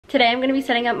Today I'm going to be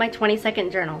setting up my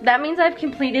 22nd journal. That means I've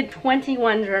completed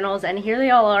 21 journals, and here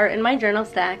they all are in my journal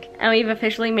stack, and we've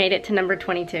officially made it to number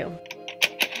 22.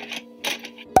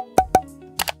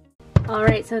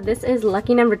 Alright, so this is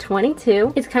lucky number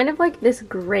 22. It's kind of like this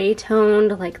gray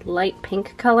toned, like light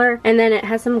pink color, and then it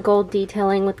has some gold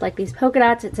detailing with like these polka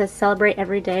dots. It says celebrate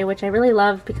every day, which I really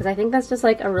love because I think that's just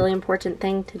like a really important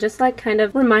thing to just like kind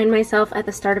of remind myself at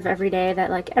the start of every day that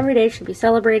like every day should be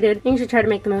celebrated and you should try to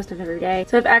make the most of every day.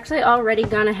 So I've actually already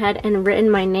gone ahead and written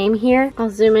my name here. I'll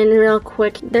zoom in real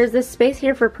quick. There's this space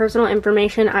here for personal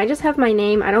information. I just have my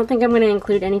name. I don't think I'm going to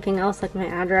include anything else like my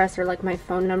address or like my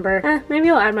phone number. Maybe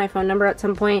I'll add my phone number at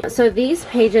some point. So these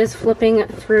pages, flipping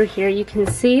through here, you can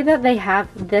see that they have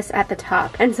this at the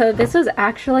top. And so this was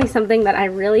actually something that I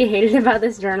really hated about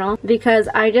this journal because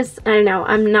I don't know,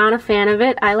 I'm not a fan of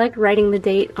it. I like writing the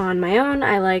date on my own.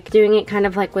 I like doing it kind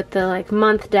of like with the like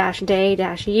month dash day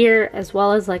dash year, as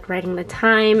well as like writing the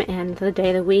time and the day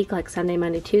of the week, like Sunday,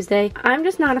 Monday, Tuesday. I'm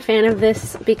just not a fan of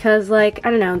this because like, I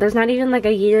don't know, there's not even like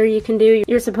a year you can do.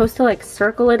 You're supposed to like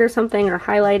circle it or something or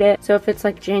highlight it. So if it's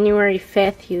like January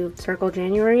 5th, you circle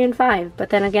January and 5, but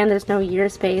then again there's no year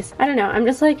space. I don't know, I'm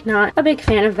just like not a big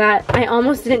fan of that. I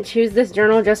almost didn't choose this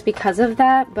journal just because of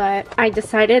that, but I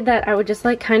decided that I would just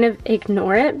like kind of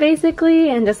ignore it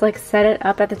basically and just like set it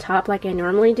up at the top like I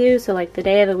normally do. So like the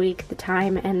day of the week, the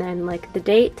time, and then like the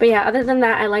date. But yeah, other than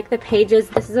that, I like the pages.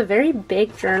 This is a very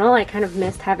big journal. I kind of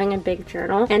missed having a big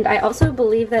journal, and I also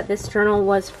believe that this journal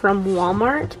was from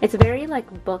Walmart. It's very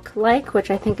like book-like,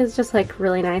 which I think is just like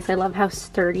really nice. I love how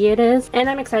sturdy it is, and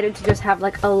I'm excited to just have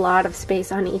like a lot of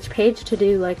space on each page to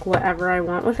do like whatever I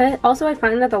want with it. Also, I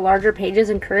find that the larger pages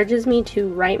encourages me to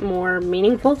write more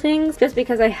meaningful things just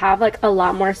because I have like a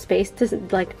lot more space to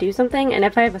like do something, and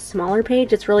if I have a smaller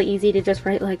page, it's really easy to just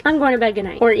write like I'm going to bed, good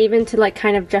night, or even to like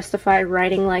kind of justify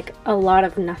writing like a lot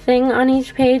of nothing on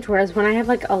each page. Whereas when I have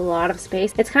like a lot of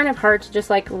space, it's kind of hard to just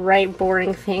like write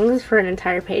boring things for an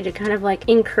entire page. It kind of like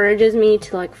encourages me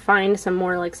to like find some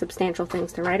more like substantial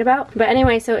things to write about. But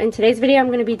anyway, so in today's video I'm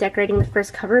going to be decorating the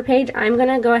first cover page. I'm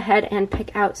gonna go ahead and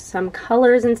pick out some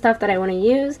colors and stuff that I want to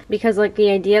use because like the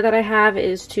idea that I have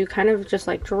is to kind of just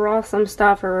like draw some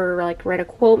stuff or like write a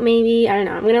quote maybe. I don't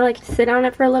know. I'm gonna like sit on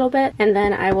it for a little bit and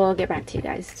then I will get back to you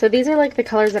guys. So these are like the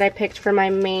colors that I picked for my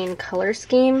main color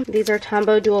scheme. These are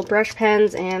Tombow dual brush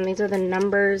pens, and these are the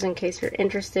numbers in case you're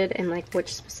interested in like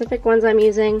which specific ones I'm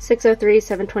using. 603,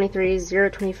 723,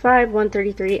 025,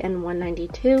 133, and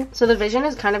 192. So the vision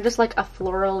is kind of just like a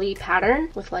florally pattern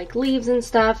with like leaves and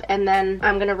stuff, and then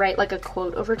I'm gonna write like a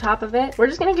quote over top of it. We're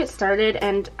just gonna get started,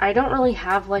 and I don't really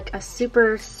have like a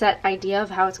super set idea of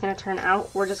how it's gonna turn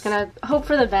out. We're just gonna hope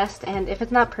for the best, and if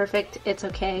it's not perfect, it's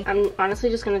okay. I'm honestly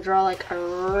just gonna draw like a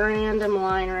random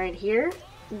line right here.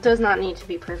 Does not need to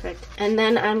be perfect. And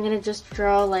then I'm gonna just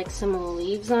draw like some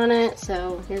leaves on it.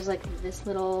 So here's like this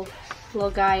little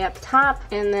guy up top,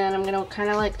 and then I'm gonna kind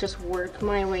of like just work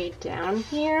my way down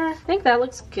here. I think that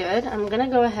looks good. I'm gonna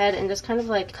go ahead and just kind of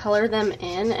like color them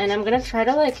in, and I'm gonna try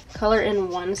to like color in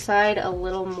one side a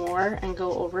little more and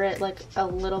go over it like a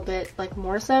little bit like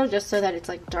more so, just so that it's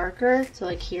like darker. So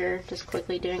like here, just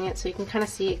quickly doing it so you can kind of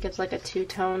see it gives like a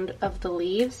two-toned of the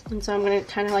leaves. And so I'm gonna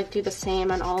kind of like do the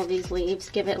same on all of these leaves,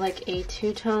 give it like a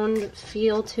two-toned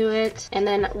feel to it. And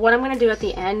then what I'm gonna do at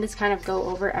the end is kind of go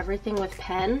over everything with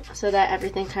pen so that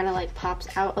everything kind of like pops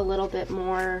out a little bit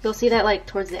more. You'll see that like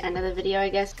towards the end of the video, I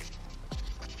guess.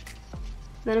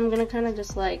 Then I'm gonna kind of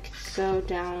just like go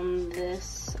down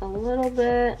this a little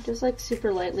bit, just like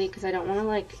super lightly, because I don't want to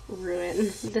like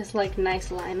ruin this like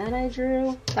nice line that I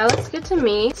drew. That looks good to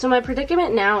me. So my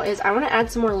predicament now is I want to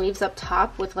add some more leaves up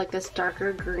top with like this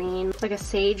darker green, like a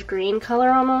sage green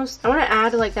color almost. I want to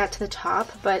add like that to the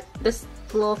top, but this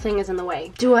little thing is in the way.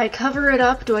 Do I cover it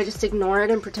up? Do I just ignore it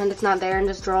and pretend it's not there and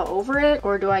just draw over it?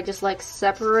 Or do I just like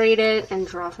separate it and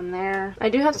draw from there? I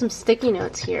do have some sticky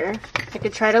notes here. I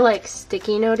could try to like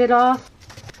sticky note it off.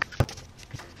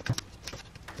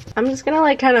 I'm just gonna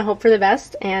like kind of hope for the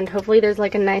best, and hopefully there's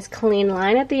like a nice clean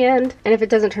line at the end, and if it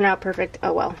doesn't turn out perfect,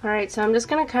 oh well. Alright, so I'm just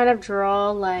gonna kind of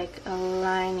draw like a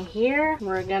line here.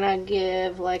 We're gonna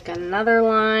give like another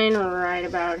line right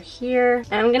about here,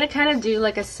 and I'm gonna kind of do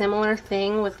like a similar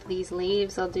thing with these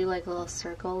leaves. I'll do like little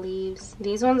circle leaves.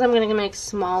 These ones I'm gonna make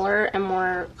smaller and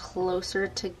more closer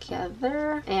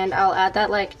together, and I'll add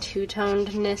that like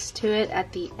two-tonedness to it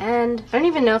at the end. I don't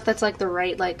even know if that's like the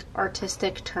right like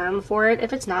artistic term for it.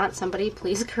 If it's not, not, somebody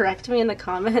please correct me in the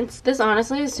comments. This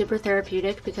honestly is super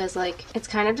therapeutic because like it's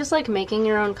kind of just like making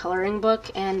your own coloring book,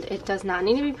 and it does not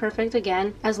need to be perfect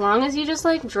again. As long as you just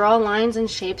like draw lines and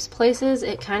shapes places,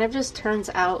 it kind of just turns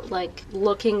out like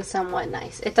looking somewhat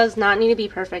nice. It does not need to be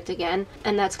perfect again,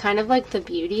 and that's kind of like the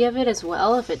beauty of it as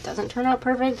well if it doesn't turn out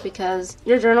perfect, because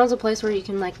your journal is a place where you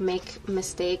can like make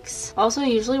mistakes. Also,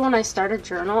 usually when I start a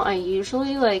journal, I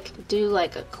usually like do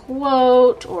like a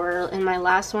quote, or in my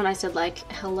last one I said like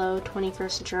hello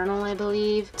 21st journal, I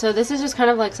believe. So this is just kind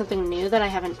of like something new that I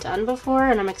haven't done before,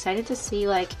 and I'm excited to see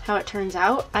like how it turns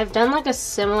out. I've done like a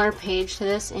similar page to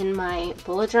this in my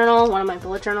bullet journal, one of my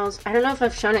bullet journals. I don't know if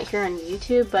I've shown it here on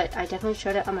YouTube, but I definitely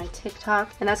showed it on my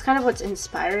TikTok, and that's kind of what's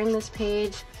inspiring this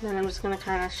page. And then I'm just gonna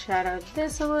kind of shadow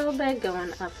this a little bit,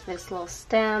 going up this little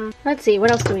stem. Let's see,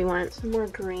 what else do we want? Some more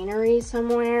greenery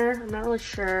somewhere. I'm not really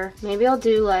sure. Maybe I'll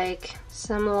do like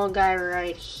some little guy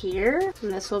right here,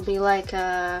 and this will be like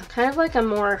a kind of like a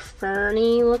more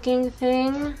ferny looking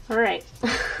thing. All right.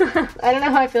 I don't know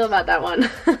how I feel about that one.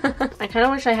 I kind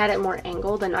of wish I had it more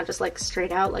angled and not just like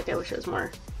straight out. Like I wish it was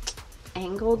more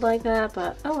angled like that,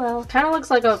 but oh well. Kind of looks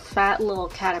like a fat little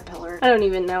caterpillar. I don't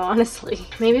even know, honestly.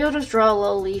 Maybe I'll just draw a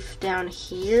little leaf down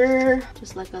here,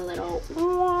 just like a little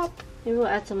whoop. Maybe we'll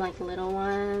add some like little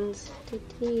ones,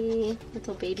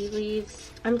 little baby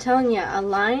leaves. I'm telling you, a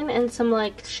line and some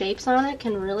like shapes on it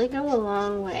can really go a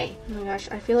long way. Oh my gosh,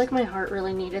 I feel like my heart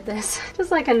really needed this. Just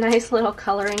like a nice little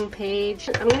coloring page.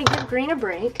 I'm gonna give green a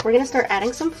break. We're gonna start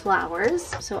adding some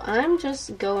flowers. So I'm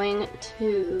just gonna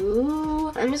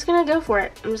go for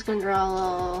it. I'm just gonna draw a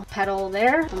little petal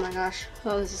there. Oh my gosh,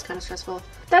 oh, this is kind of stressful.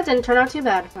 That didn't turn out too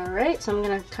bad. All right, so I'm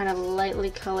gonna kind of lightly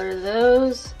color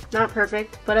those. Not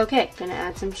perfect, but okay. Gonna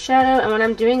add some shadow, and when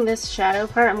I'm doing this shadow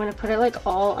part, I'm gonna put it like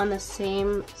all on the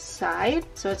same side.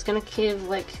 So it's gonna give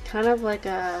like kind of like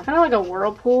a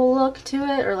whirlpool look to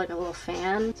it, or like a little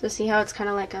fan. So see how it's kind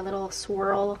of like a little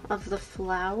swirl of the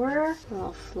flower? A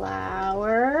little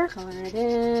flower. Color it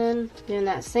in. Doing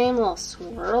that same little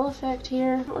swirl effect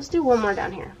here. Let's do one more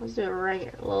down here. Let's do it right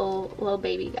here. Little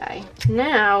baby guy.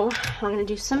 Now we're gonna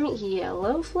do some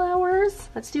yellow flowers.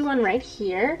 Let's do one right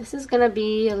here. This is gonna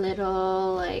be a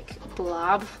little like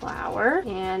blob flower,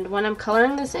 and when I'm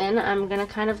coloring this in, I'm gonna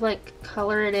kind of like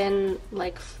color it in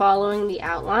like following the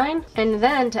outline, and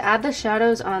then to add the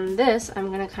shadows on this,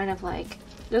 I'm gonna kind of like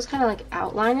just kind of like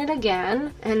outline it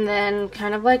again, and then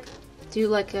kind of like do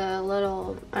like a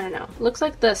little, I don't know, looks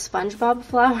like the SpongeBob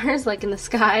flowers like in the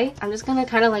sky. I'm just gonna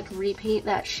kind of like repeat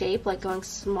that shape, like going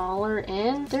smaller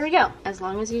in. There we go. As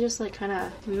long as you just like kind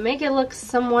of make it look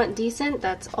somewhat decent,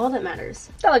 that's all that matters.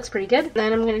 That looks pretty good.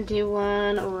 Then I'm gonna do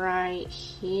one right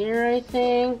here, I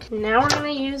think. Now we're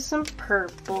gonna use some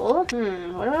purple. What do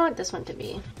I want this one to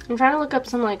be? I'm trying to look up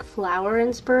some like flower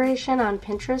inspiration on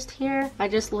Pinterest here. I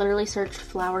just literally searched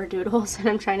flower doodles and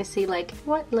I'm trying to see like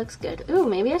what looks good. Ooh,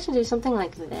 maybe I should do something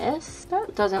like this.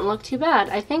 That doesn't look too bad.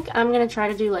 I think I'm gonna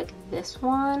try to do like this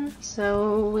one.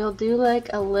 So we'll do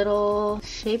like a little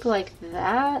shape like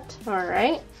that. All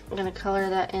right, I'm gonna color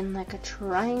that in like a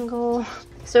triangle.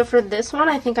 So for this one,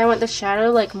 I think I want the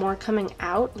shadow like more coming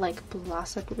out, like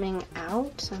blossoming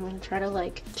out. So I'm gonna try to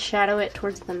like shadow it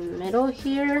towards the middle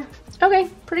here. Okay,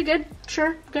 pretty good.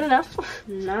 Sure, good enough.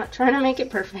 Not trying to make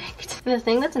it perfect. And the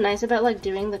thing that's nice about like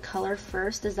doing the color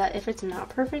first is that if it's not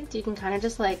perfect, you can kind of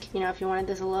just like, you know, if you wanted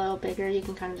this a little bigger, you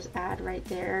can kind of just add right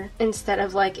there. Instead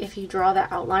of like if you draw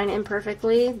the outline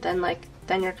imperfectly,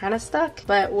 then you're kind of stuck.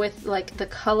 But with like the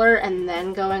color and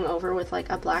then going over with like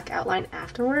a black outline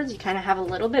afterwards, you kind of have a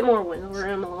little bit more wiggle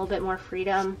room, a little bit more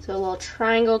freedom. So a little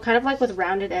triangle, kind of like with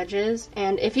rounded edges.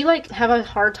 And if you like have a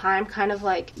hard time kind of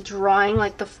like drawing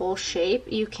like the full shape,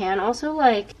 you can also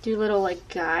like do little like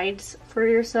guides for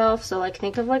yourself. So like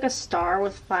think of like a star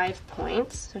with 5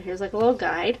 points. So here's like a little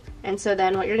guide. And so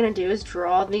then what you're gonna do is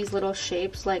draw these little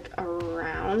shapes like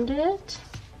around it.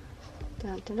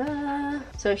 Da, da, da.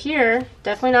 So here,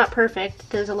 definitely not perfect.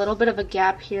 There's a little bit of a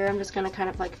gap here. I'm just gonna kind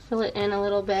of like fill it in a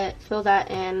little bit, fill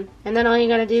that in, and then all you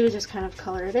gotta do is just kind of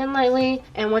color it in lightly.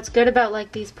 And what's good about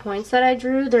like these points that I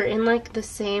drew, they're in like the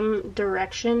same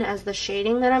direction as the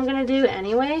shading that I'm gonna do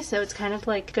anyway, so it's kind of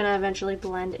like gonna eventually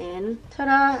blend in.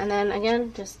 Ta-da! And then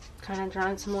again, just kind of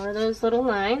drawing some more of those little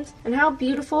lines. And how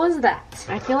beautiful is that?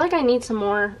 I feel like I need some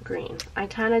more green. I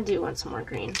kind of do want some more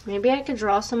green. Maybe I could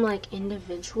draw some like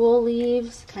individual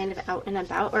leaves kind of out and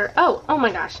about, or oh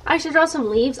my gosh, I should draw some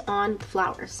leaves on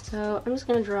flowers. So I'm just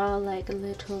gonna draw like a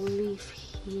little leaf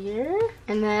here.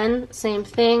 And then same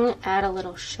thing, add a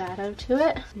little shadow to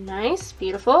it. Nice,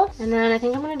 beautiful. And then I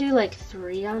think I'm gonna do like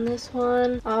 3 on this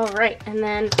one. All right, and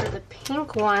then for the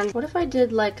pink one, what if I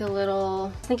did like a little,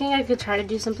 I was thinking I could try to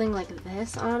do something like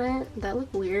this on it. That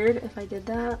look weird if I did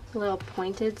that. A little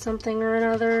pointed something or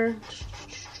another.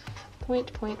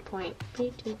 Point, point, point.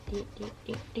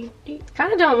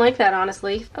 Kind of don't like that,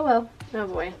 honestly. Oh well. Oh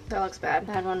boy, that looks bad.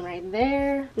 Bad one right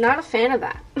there. Not a fan of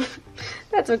that.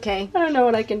 That's okay. I don't know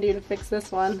what I can do to fix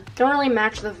this one. Don't really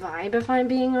match the vibe if I'm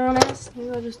being honest. Maybe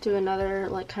I'll just do another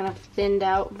like kind of thinned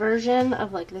out version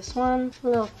of like this one. A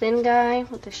little thin guy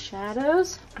with the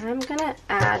shadows. I'm gonna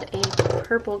add a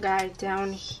purple guy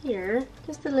down here.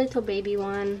 Just a little baby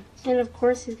one. And of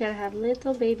course he's gotta have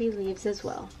little baby leaves as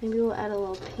well. Maybe we'll add a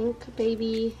little pink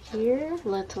baby here.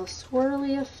 Little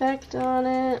swirly effect on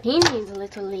it. He needs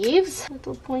little leaves.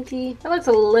 Little pointy. That looks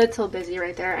a little busy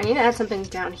right there. I need to add something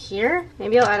down here.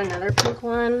 Maybe I'll add another pink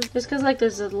one. Just because like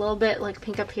there's a little bit like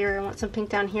pink up here. I want some pink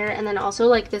down here. And then also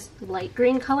like this light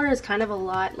green color is kind of a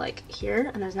lot like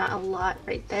here. And there's not a lot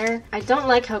right there. I don't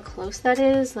like how close that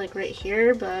is like right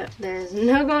here. But there's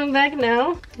no going back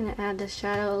now. Gonna add the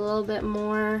shadow a little bit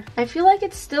more. I feel like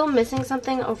it's still missing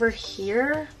something over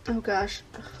here. Oh gosh.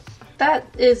 That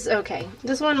is okay.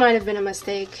 This one might have been a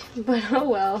mistake, but oh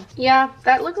well. Yeah,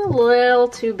 that looks a little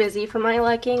too busy for my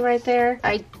liking right there.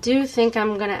 I do think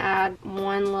I'm gonna add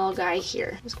one little guy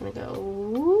here. I'm just gonna go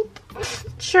whoop.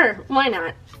 Sure, why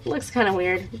not? Looks kind of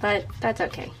weird, but that's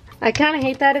okay. I kind of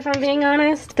hate that if I'm being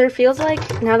honest. There feels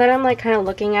like, now that I'm like kind of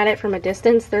looking at it from a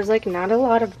distance, there's like not a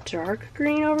lot of dark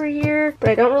green over here, but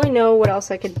I don't really know what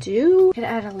else I could do. I could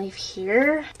add a leaf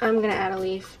here. I'm gonna add a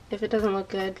leaf. If it doesn't look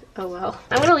good, oh well.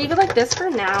 I'm gonna leave it like this for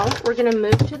now. We're gonna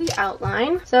move to the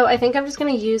outline. So I think I'm just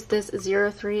gonna use this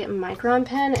 03 micron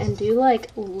pen and do like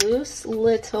loose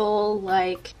little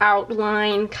like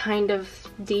outline kind of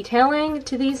detailing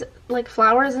to these like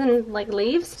flowers and like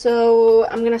leaves. So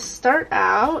I'm gonna start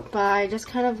out by just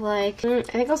kind of like, I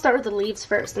think I'll start with the leaves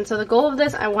first. And so the goal of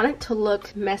this, I want it to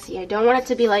look messy. I don't want it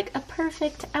to be like a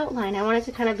perfect outline. I want it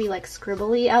to kind of be like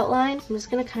scribbly outline. I'm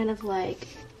just gonna kind of like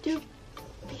do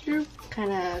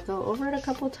kind of go over it a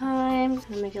couple times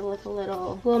and make it look a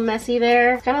little messy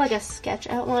there. Kind of like a sketch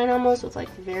outline almost with like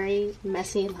very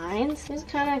messy lines. Just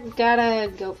kind of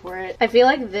gotta go for it. I feel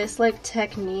like this like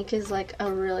technique is like a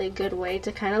really good way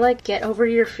to kind of like get over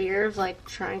your fear of like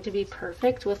trying to be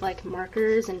perfect with like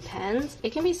markers and pens.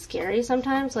 It can be scary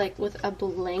sometimes like with a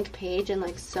blank page and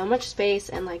like so much space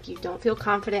and like you don't feel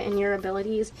confident in your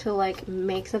abilities to like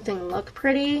make something look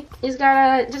pretty. You just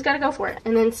gotta go for it.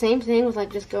 And then same thing with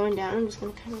like just going down. I'm just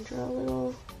gonna kind of draw a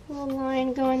little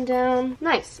line going down.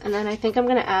 Nice. And then I think I'm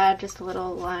gonna add just a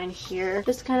little line here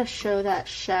just to kind of show that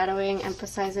shadowing,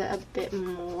 emphasize it a bit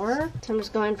more. So I'm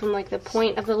just going from like the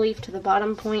point of the leaf to the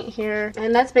bottom point here.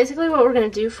 And that's basically what we're gonna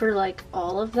do for like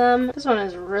all of them. This one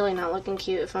is really not looking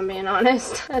cute if I'm being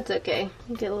honest. That's okay.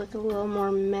 Get like a little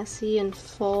more messy and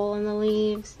full in the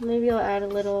leaves. Maybe I'll add a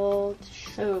little,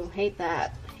 oh, hate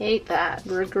that. Hate that.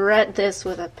 Regret this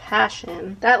with a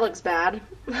passion. That looks bad.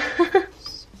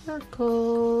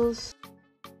 Circles.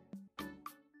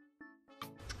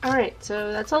 Alright,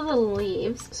 so that's all the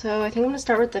leaves. So I think I'm gonna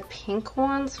start with the pink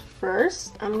ones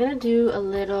first. I'm gonna do a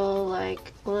little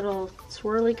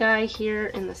swirly guy here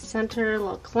in the center, a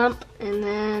little clump, and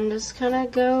then just kind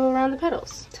of go around the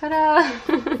petals. Ta-da!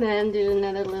 Then do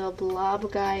another little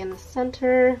blob guy in the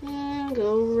center and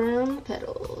go around the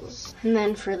petals. And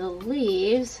then for the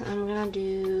leaves, I'm gonna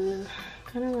do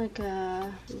kind of like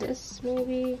this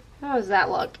maybe. How does that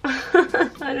look?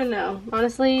 I don't know.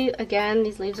 Honestly, again,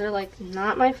 these leaves are like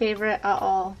not my favorite at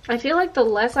all. I feel like the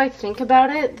less I think about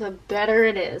it, the better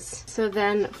it is. So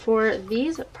then for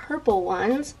these purple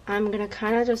ones, I'm gonna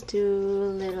kind of just do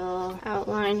a little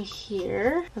outline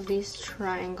here of these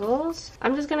triangles.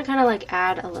 I'm just gonna kind of like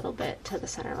add a little bit to the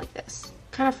center like this.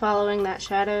 Kind of following that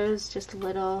shadows, just a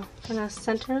little kind of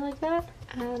center like that.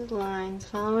 Add lines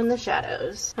following the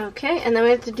shadows. Okay, and then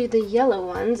we have to do the yellow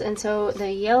ones. And so the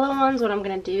yellow ones, what I'm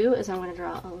gonna do is I'm gonna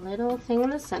draw a little thing in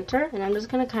the center, and I'm just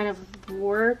gonna kind of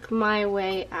work my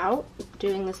way out,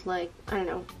 doing this like, I don't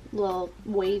know, little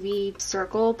wavy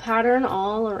circle pattern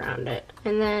all around it.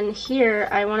 And then here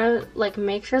I want to like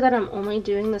make sure that I'm only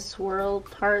doing the swirl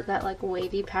part, that like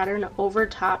wavy pattern over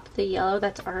top the yellow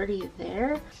that's already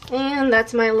there. And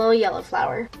that's my little yellow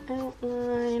flower.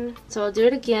 Outline. So I'll do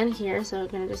it again here. So I'm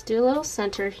gonna just do a little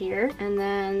center here, and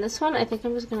then this one I think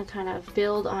I'm just gonna kind of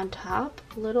build on top.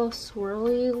 Little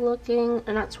swirly looking,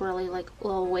 or not swirly, like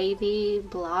little wavy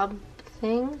blob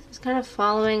things. Just kind of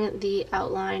following the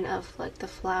outline of like the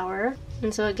flower.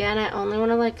 And so again, I only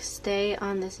want to like stay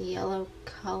on this yellow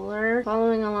color,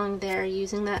 following along there,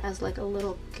 using that as like a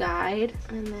little guide.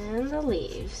 And then the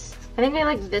leaves. I think I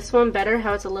like this one better,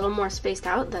 how it's a little more spaced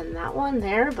out than that one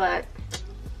there, but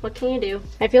what can you do?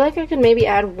 I feel like I could maybe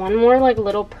add one more like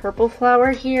little purple flower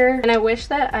here. And I wish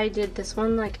that I did this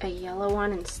one like a yellow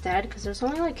one instead, because there's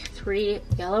only like 3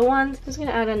 yellow ones. I'm just gonna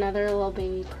add another little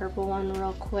baby purple one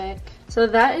real quick. So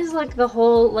that is like the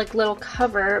whole like little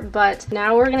cover, but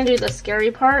now we're gonna do the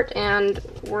scary part and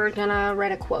we're gonna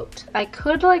write a quote. I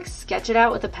could like sketch it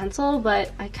out with a pencil,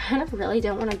 but I kind of really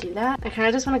don't want to do that. I kind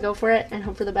of just want to go for it and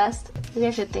hope for the best. Maybe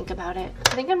I should think about it. I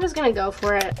think I'm just gonna go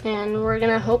for it and we're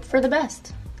gonna hope for the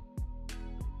best.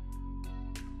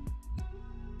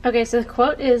 Okay, so the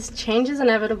quote is, "Change is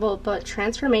inevitable, but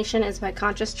transformation is by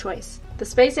conscious choice." The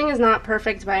spacing is not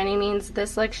perfect by any means.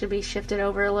 This like should be shifted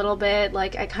over a little bit.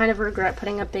 Like I kind of regret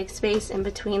putting a big space in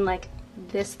between like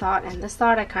this thought and this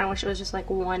thought. I kind of wish it was just like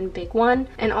one big one.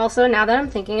 And also now that I'm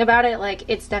thinking about it, like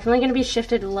it's definitely going to be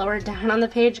shifted lower down on the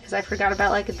page because I forgot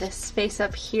about like this space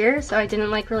up here, so I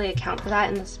didn't like really account for that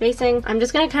in the spacing. I'm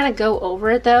just going to kind of go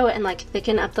over it though and like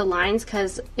thicken up the lines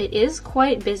because it is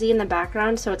quite busy in the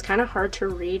background, so it's kind of hard to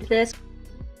read this.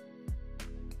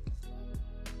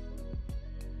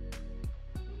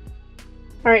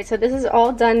 Alright, so this is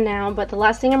all done now, but the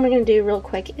last thing I'm going to do real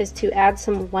quick is to add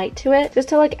some white to it, just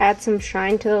to like add some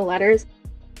shine to the letters.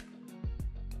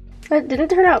 It didn't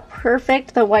turn out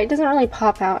perfect. The white doesn't really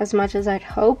pop out as much as I'd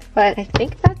hope, but I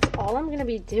think that's all I'm going to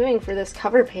be doing for this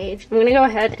cover page. I'm going to go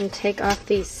ahead and take off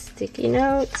these sticky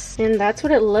notes, and that's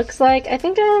what it looks like. I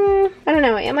think I don't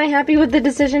know, am I happy with the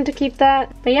decision to keep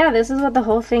that? But yeah, this is what the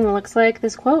whole thing looks like.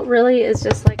 This quote really is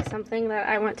just like something that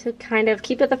I want to kind of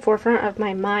keep at the forefront of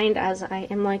my mind as I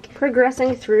am like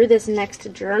progressing through this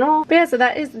next journal. But yeah, so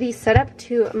that is the setup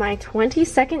to my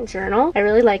 22nd journal. I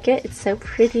really like it. It's so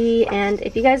pretty, and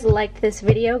if you guys liked this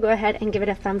video, go ahead and give it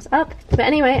a thumbs up. But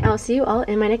anyway, I'll see you all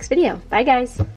in my next video. Bye guys!